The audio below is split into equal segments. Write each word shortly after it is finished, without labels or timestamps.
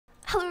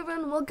Hello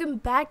everyone, welcome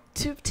back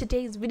to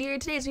today's video.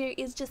 Today's video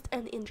is just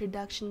an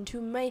introduction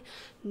to my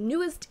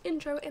newest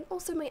intro and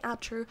also my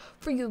outro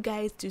for you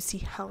guys to see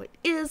how it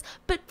is.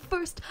 But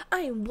first,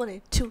 I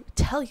wanted to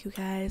tell you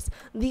guys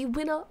the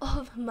winner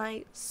of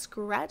my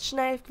scratch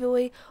knife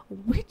giveaway,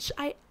 which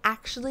I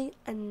actually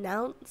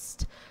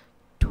announced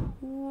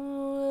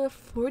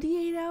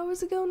 48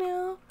 hours ago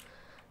now.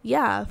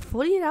 Yeah,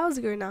 48 hours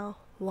ago now.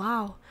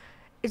 Wow.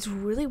 It's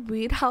really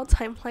weird how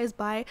time flies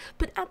by,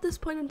 but at this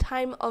point in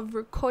time of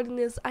recording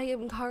this, I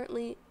am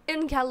currently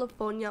in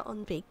California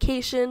on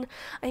vacation.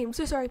 I am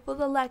so sorry for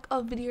the lack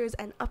of videos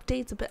and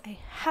updates, but I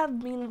have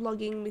been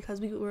vlogging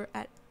because we were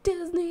at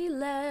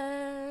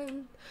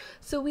Disneyland.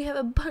 So we have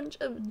a bunch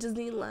of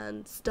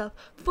Disneyland stuff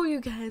for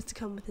you guys to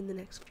come within the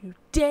next few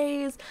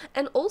days.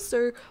 And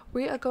also,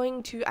 we are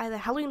going to either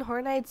Halloween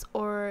Horror Nights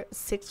or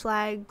Six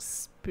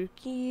Flags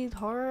Spooky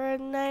Horror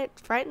Night,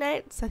 Fright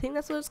Nights, I think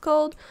that's what it's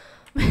called.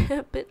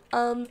 But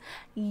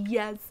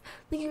yes,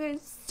 thank you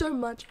guys so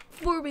much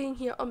for being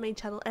here on my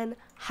channel, and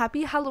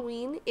happy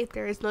Halloween if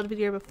there is not a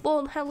video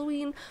before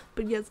Halloween.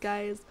 But yes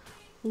guys,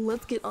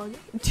 let's get on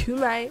to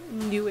my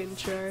new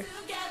intro.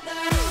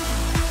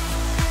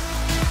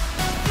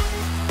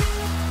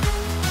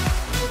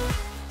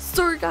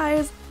 So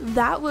guys,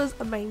 that was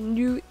my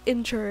new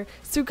intro.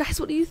 So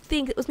guys, what do you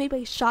think? It was made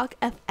by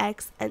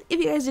SharkFX, and if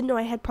you guys didn't know,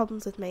 I had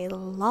problems with my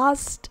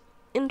last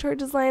intro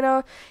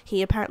designer.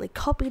 He apparently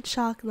copied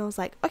Shark, and I was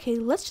like, okay,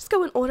 let's just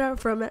go and order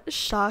from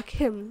Shark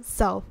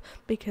himself,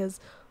 because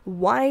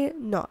why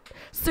not?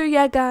 So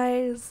yeah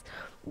guys,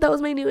 that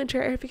was my new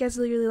intro. I hope you guys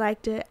really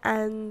liked it,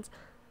 and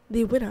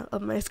the winner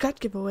of my scratch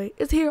giveaway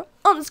is here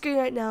on the screen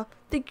right now.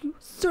 Thank you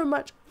so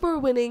much for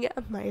winning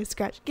my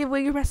scratch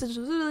giveaway. Your message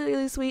was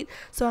really sweet,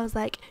 so I was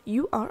like,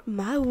 you are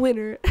my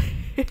winner.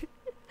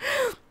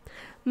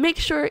 Make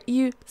sure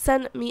you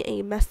send me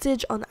a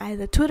message on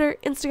either Twitter,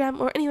 Instagram,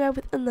 or anywhere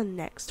within the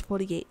next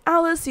 48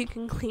 hours so you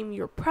can claim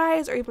your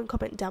prize, or even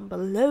comment down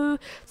below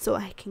so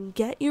I can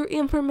get your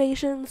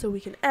information so we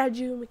can add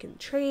you and we can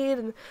trade,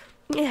 and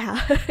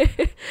yeah.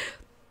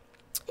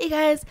 Hey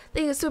guys,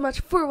 thank you so much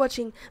for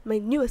watching my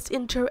newest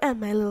intro and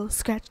my little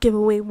scratch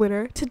giveaway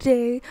winner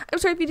today. I'm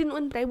sorry if you didn't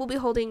win, but I will be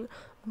holding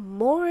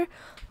more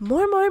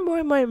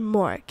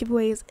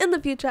giveaways in the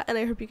future, and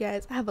I hope you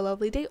guys have a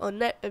lovely day or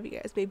night, wherever you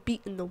guys may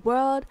be in the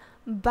world.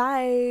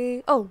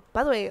 Bye. Oh,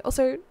 by the way,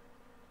 also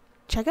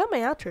check out my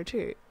outro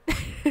too.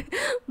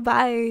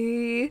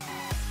 Bye.